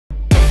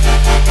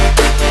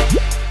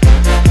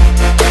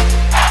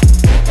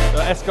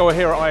Esko are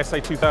here at ISA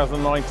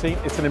 2019.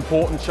 It's an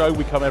important show.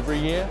 We come every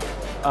year.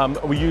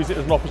 We use it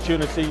as an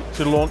opportunity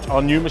to launch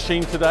our new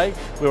machine today.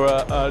 We're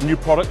a new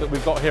product that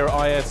we've got here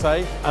at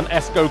ISA. And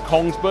Esko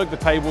Kongsberg, the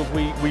tables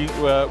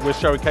we're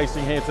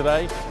showcasing here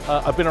today,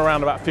 have been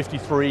around about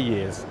 53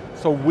 years.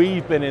 So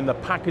we've been in the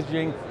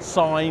packaging,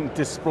 sign,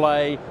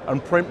 display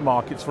and print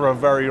markets for a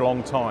very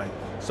long time.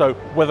 So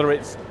whether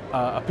it's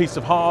a piece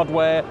of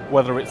hardware,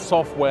 whether it's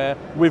software,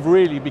 we've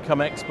really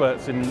become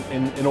experts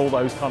in all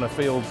those kind of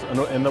fields and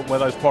in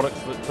those products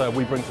that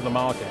we bring to the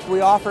market.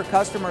 We offer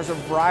customers a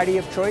variety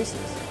of choices.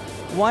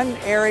 One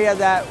area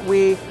that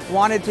we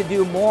wanted to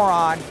do more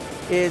on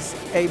is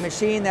a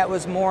machine that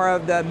was more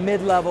of the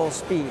mid-level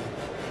speed,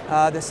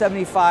 the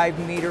 75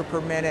 meter per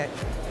minute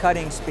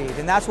cutting speed.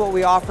 And that's what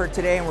we offer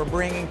today, and we're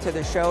bringing to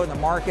the show and the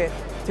market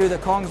through the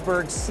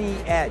Kongsberg C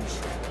Edge.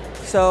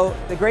 So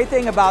the great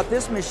thing about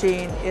this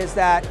machine is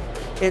that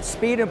its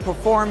speed and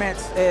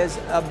performance is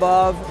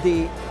above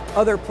the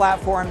other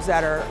platforms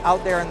that are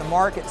out there in the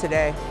market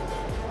today.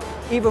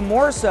 Even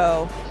more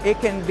so, it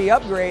can be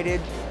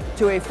upgraded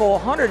to a full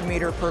 100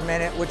 meter per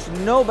minute, which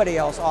nobody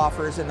else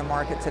offers in the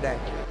market today.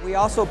 We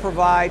also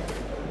provide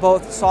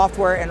both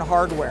software and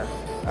hardware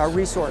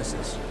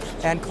resources,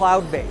 and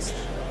cloud-based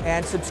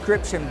and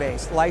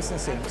subscription-based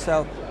licensing.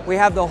 So we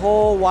have the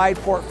whole wide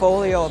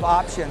portfolio of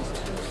options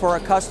for a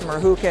customer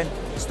who can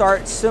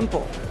start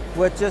simple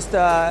with just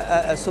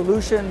a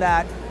solution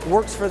that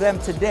works for them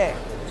today,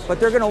 but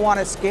they're going to want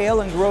to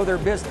scale and grow their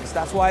business.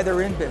 That's why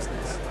they're in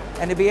business.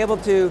 And to be able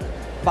to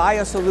buy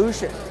a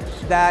solution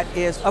that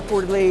is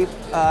upwardly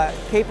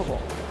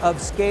capable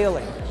of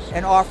scaling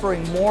and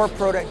offering more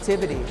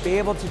productivity, be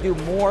able to do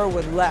more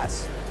with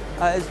less,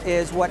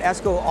 is what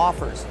Esko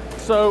offers.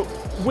 So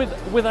with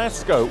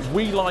Esko,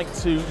 we like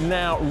to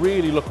now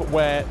really look at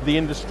where the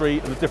industry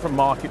and the different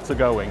markets are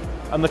going,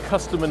 and the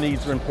customer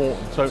needs are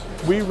important. So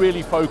we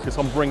really focus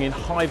on bringing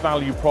high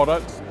value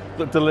products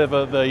that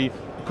deliver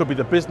could be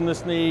the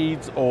business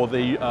needs or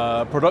the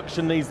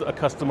production needs that a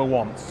customer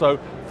wants. So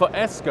for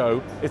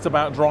Esko, it's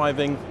about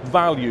driving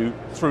value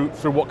through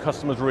what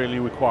customers really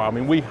require. I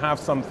mean, we have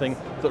something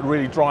that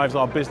really drives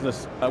our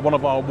business. One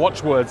of our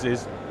watchwords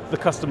is, the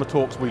customer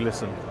talks, we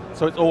listen.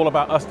 So it's all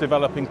about us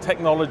developing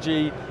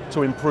technology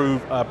to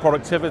improve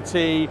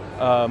productivity,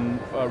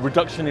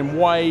 reduction in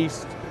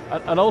waste,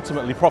 and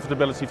ultimately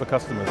profitability for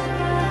customers.